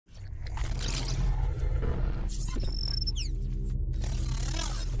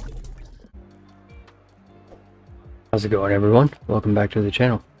How's it going, everyone? Welcome back to the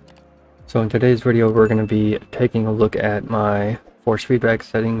channel. So in today's video we're going to be taking a look at my force feedback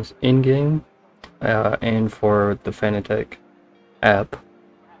settings in-game and for the Fanatec app,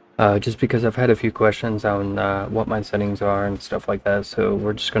 just because I've had a few questions on what my settings are and stuff like that, so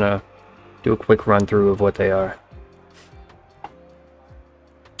we're just going to do a quick run through of what they are.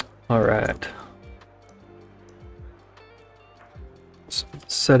 Alright. So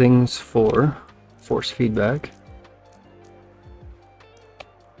settings for force feedback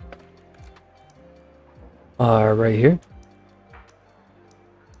are right here.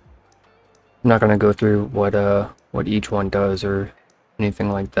 I'm not going to go through what each one does or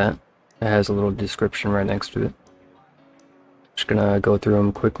anything like that. It has a little description right next to it. Just going to go through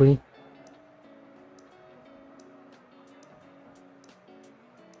them quickly.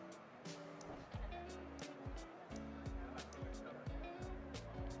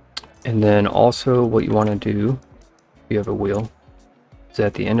 And then also what you want to do, if you have a wheel, is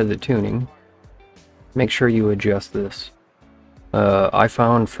at the end of the tuning, make sure you adjust this. I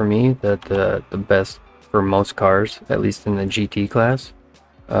found for me that the best for most cars, at least in the GT class,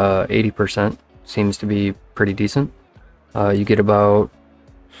 80% seems to be pretty decent. You get about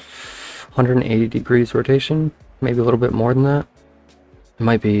 180 degrees rotation, maybe a little bit more than that. It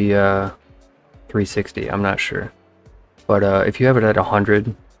might be 360, I'm not sure. But if you have it at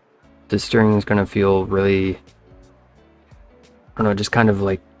 100, the steering is going to feel really, I don't know, just kind of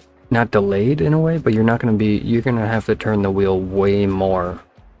like not delayed in a way, but you're going to have to turn the wheel way more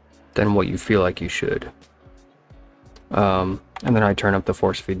than what you feel like you should. And then I turn up the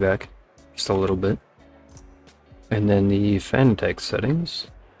force feedback just a little bit. And then the Fanatec settings.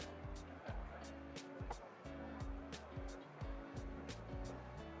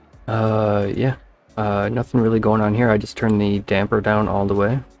 Yeah, nothing really going on here. I just turn the damper down all the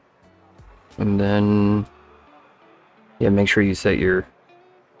way. And then, yeah, make sure you set your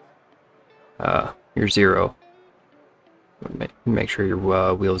zero. Make sure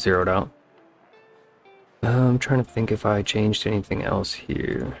your wheel's zeroed out. I'm trying to think if I changed anything else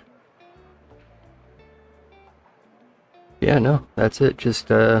here. Yeah, no, that's it.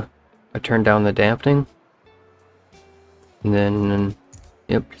 Just I turned down the dampening, and then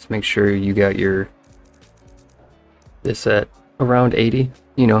yep, just make sure you got this at around 80.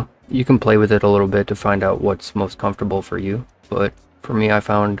 You know, you can play with it a little bit to find out what's most comfortable for you, but for me, I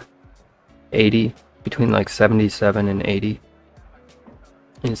found 80, between like 77 and 80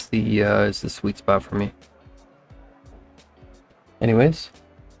 is the sweet spot for me. Anyways,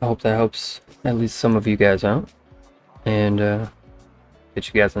 I hope that helps at least some of you guys out, and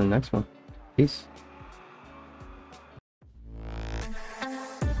catch you guys in the next one. Peace.